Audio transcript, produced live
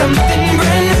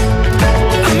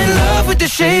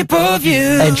Shape of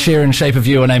You. Ed Sheeran, Shape of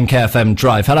You on MKFM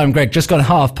Drive. Hello, I'm Greg. Just gone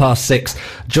 6:30,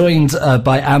 joined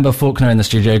by Amber Falconer in the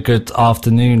studio. Good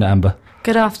afternoon, Amber.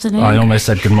 Good afternoon. I almost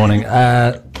said good morning.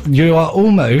 You are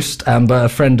almost, Amber, a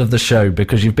friend of the show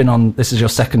because you've been on, this is your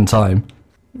second time.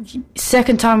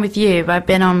 Second time with you, but I've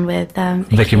been on with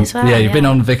Vicky as well. Yeah, you've been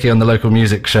on Vicky on the local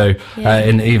music show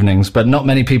in the evenings, but not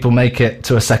many people make it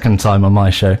to a second time on my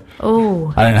show.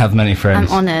 Oh, I don't have many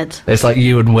friends. I'm honoured. It's like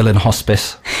you and Will in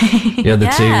Hospice. You're the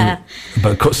two,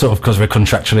 but sort of because we're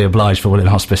contractually obliged for Will in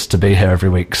Hospice to be here every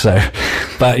week. So,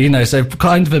 but you know, so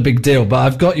kind of a big deal. But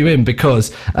I've got you in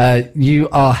because you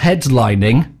are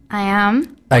headlining. I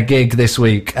am. A gig this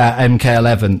week at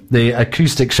MK11, the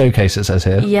Acoustic Showcase, it says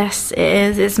here. Yes, it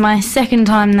is. It's my second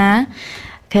time there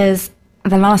because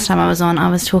the last time I was on, I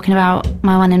was talking about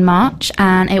my one in March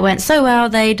and it went so well,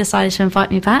 they decided to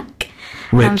invite me back.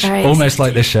 Which, almost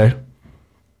like this show.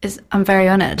 I'm very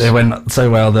honoured. It went so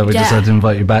well that we decided to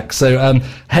invite you back. So,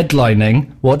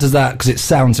 headlining, what does that, because it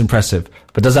sounds impressive,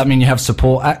 but does that mean you have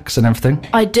support acts and everything?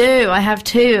 I do. I have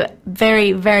two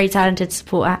very, very talented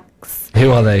support acts.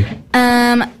 Who are they?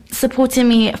 Supporting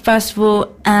me, first of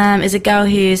all, is a girl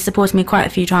who's supported me quite a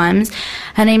few times.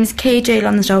 Her name's KJ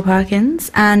Lonsdale Perkins,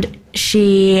 and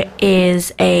she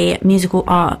is a musical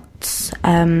arts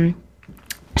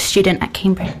student at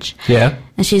Cambridge. Yeah.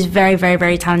 And she's very, very,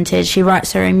 very talented. She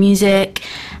writes her own music.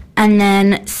 And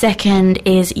then second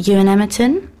is Ewan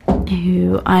Emerton,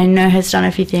 who I know has done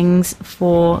a few things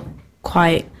for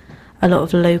quite a lot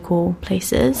of local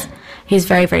places. He's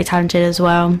very, very talented as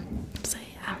well. So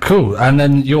yeah. Cool. And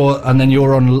then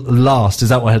you're on last. Is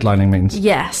that what headlining means?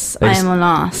 Yes, I am on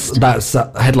last. That's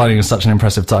headlining is such an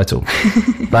impressive title.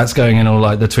 That's going in all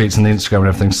like the tweets and the Instagram and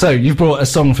everything. So you've brought a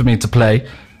song for me to play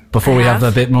before we have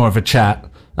a bit more of a chat.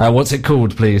 What's it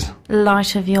called, please?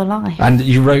 Light of Your Life. And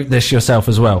you wrote this yourself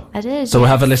as well? I did. So we'll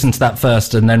have a listen to that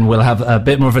first and then we'll have a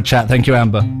bit more of a chat. Thank you,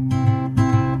 Amber.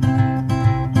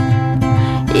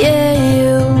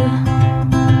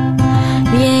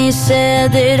 You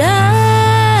said that I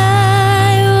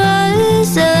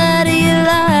was the light of your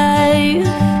life,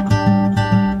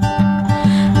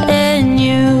 and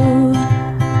you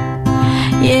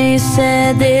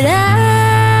said that I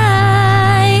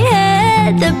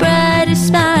had the brightest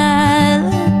smile.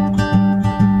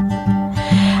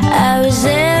 I was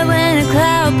there when a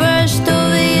cloud brushed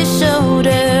over your shoulder.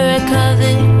 I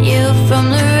covered you from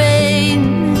the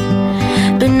rain,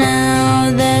 but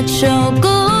now that you're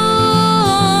gone,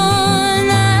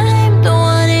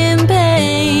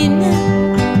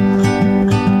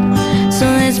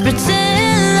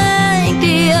 pretend like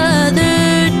the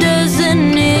other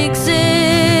doesn't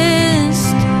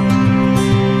exist.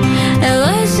 I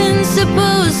wasn't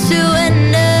supposed to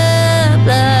end up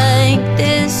like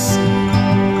this.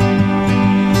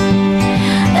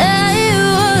 I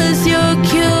was your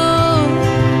cure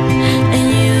and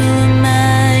you were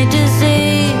my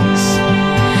disease.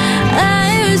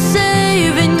 I was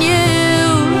saving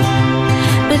you,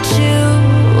 but you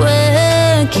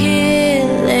were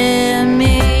killing me.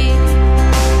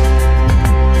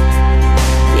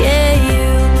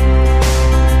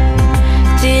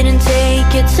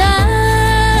 Your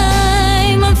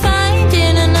time, I'm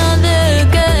finding another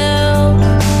girl,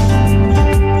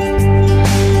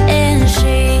 and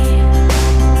she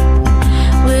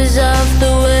was of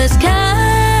the worst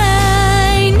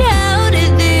kind. How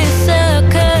did this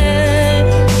occur?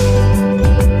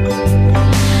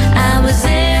 I was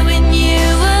there when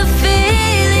you were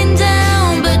feeling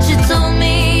down, but you told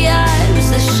me I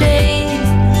was ashamed.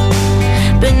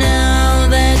 But now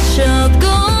that you're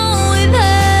gone,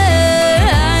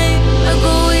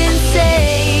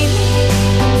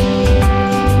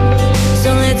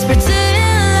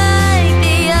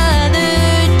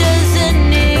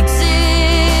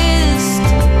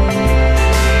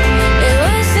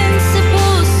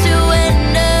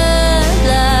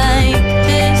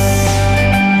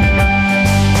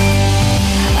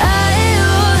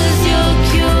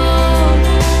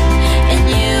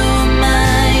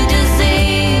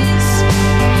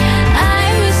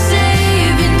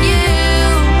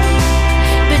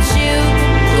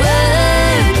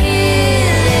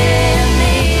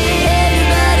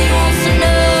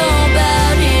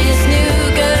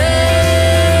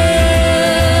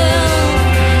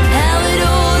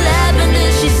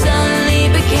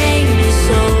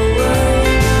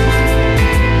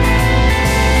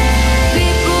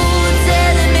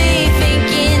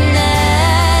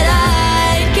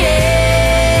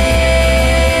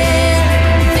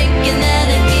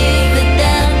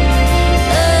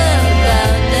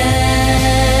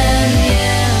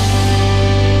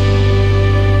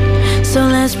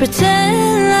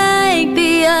 pretend like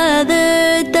the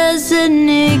other doesn't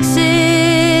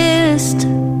exist.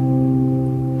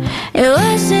 It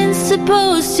wasn't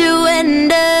supposed to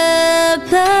end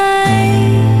up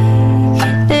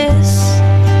like this.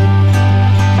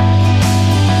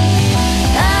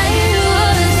 I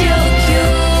was your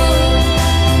cure,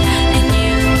 and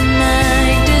you my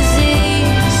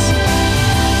disease.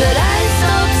 But I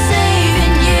stopped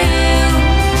saving you,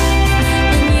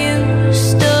 and you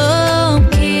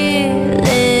stopped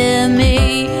killing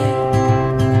me.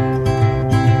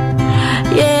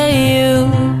 Yeah,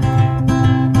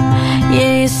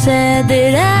 you said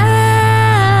that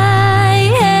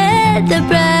I had the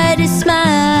brightest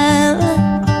smile,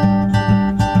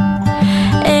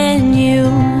 and you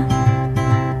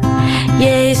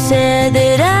said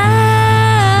that I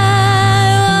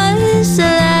was the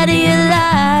light of your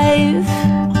life.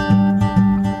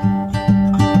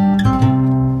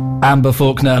 Amber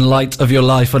Falconer and Light of Your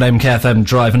Life on MKFM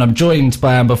Drive, and I'm joined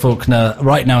by Amber Falconer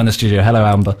right now in the studio. Hello,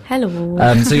 Amber. Hello.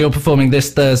 So you're performing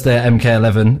this Thursday at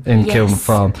MK11 in Yes. Kiln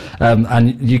Farm,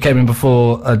 and you came in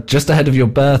before just ahead of your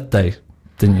birthday,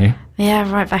 didn't you?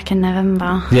 Yeah, right back in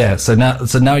November. Yeah. So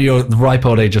now you're the ripe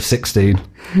old age of 16,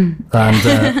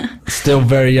 and still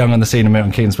very young on the scene in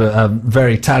Milton Keynes, but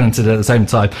very talented at the same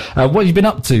time. What have you been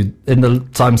up to in the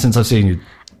time since I've seen you?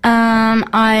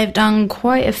 I've done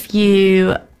quite a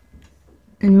few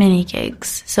mini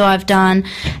gigs. So I've done,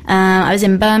 I was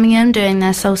in Birmingham doing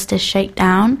their Solstice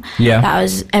Shakedown. Yeah.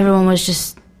 Everyone was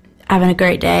just having a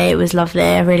great day. It was lovely.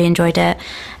 I really enjoyed it.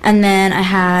 And then I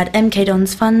had MK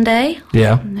Don's Fun Day.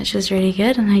 Yeah. Which was really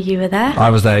good. I know you were there. I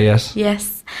was there, yes.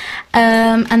 Yes.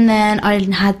 And then I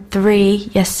had 3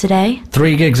 yesterday.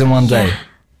 3 gigs in one day. Yeah.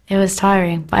 It was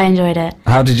tiring, but I enjoyed it.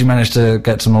 How did you manage to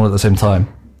get to them all at the same time?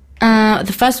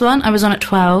 The first one, I was on at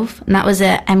 12, and that was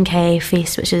at MK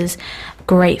Feast, which is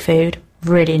great food.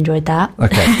 Really enjoyed that.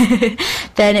 Okay.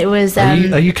 Then it was... Are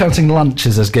you counting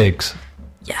lunches as gigs?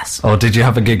 Yes. Or did you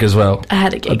have a gig as well? I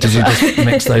had a gig Or did you just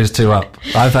mix those two up?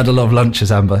 I've had a lot of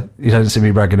lunches, Amber. You don't see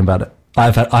me bragging about it.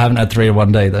 I haven't had 3 in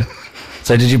one day, though.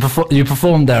 So did you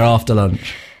performed there after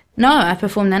lunch? No, I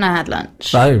performed, then I had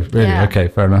lunch. Oh, really? Yeah. Okay,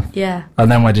 fair enough. Yeah.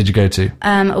 And then where did you go to?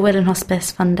 A Will and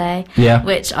Hospice Fun Day. Yeah.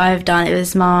 Which I've done. It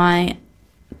was my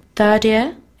 3rd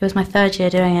year. It was my 3rd year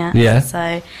doing it. Yeah.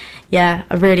 So, yeah,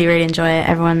 I really, really enjoy it.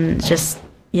 Everyone just,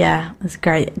 it was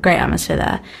great atmosphere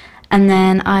there. And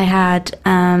then I had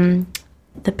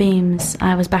the Beams.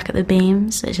 I was back at the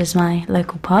Beams, which is my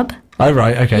local pub. Oh,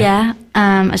 right, okay. Yeah.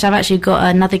 So I've actually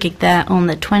got another gig there on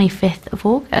the 25th of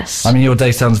August. I mean, your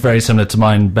day sounds very similar to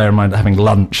mine. Bear in mind having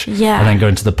lunch and then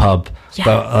going to the pub. Yeah.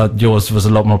 But yours was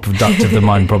a lot more productive than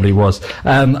mine probably was.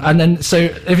 And then, so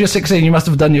if you're 16, you must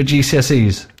have done your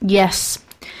GCSEs. Yes.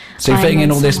 So you're fitting in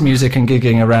all this music and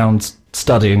gigging around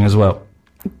studying as well.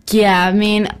 Yeah, I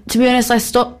mean, to be honest, I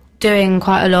stopped doing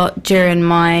quite a lot during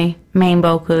my main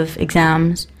bulk of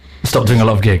exams. Stop doing a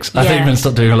lot of gigs. I think you meant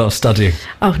stop doing a lot of studying.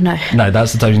 Oh, no. No,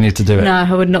 that's the time you need to do it. No,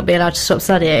 I would not be allowed to stop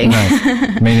studying.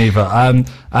 No, me neither.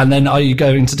 And then are you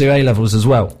going to do A-levels as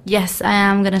well? Yes, I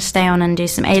am going to stay on and do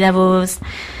some A-levels.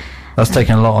 That's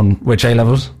taking a lot on. Which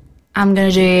A-levels? I'm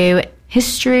going to do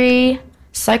history,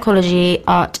 psychology,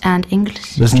 art and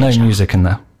English. There's no music in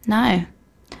there. No.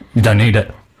 You don't need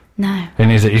it. No. Who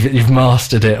needs it? You've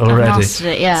mastered it already. I've mastered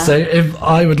it, yeah. So if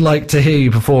I would like to hear you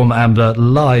perform, Amber,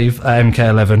 live at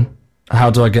MK11,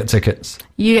 how do I get tickets?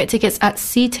 You get tickets at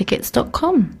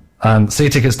ctickets.com.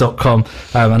 Ctickets.com,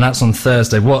 and that's on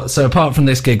Thursday. So apart from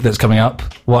this gig that's coming up,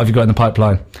 what have you got in the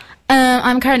pipeline?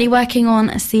 I'm currently working on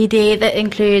a CD that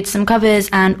includes some covers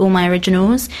and all my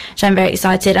originals, which I'm very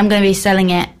excited. I'm going to be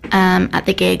selling it at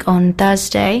the gig on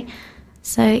Thursday.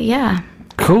 So, yeah.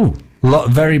 Cool.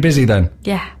 Very busy then.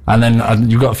 Yeah. And then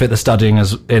you've got to fit the studying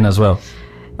in as well.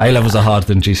 A-levels are harder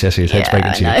than GCSEs. Hate to break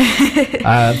it to you.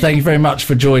 Thank you very much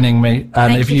for joining me.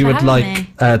 And if you would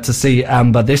like to see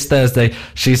Amber this Thursday,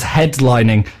 she's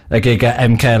headlining a gig at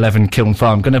MK11 Kiln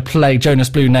Farm. I'm going to play Jonas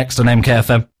Blue next on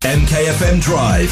MKFM. MKFM Drive.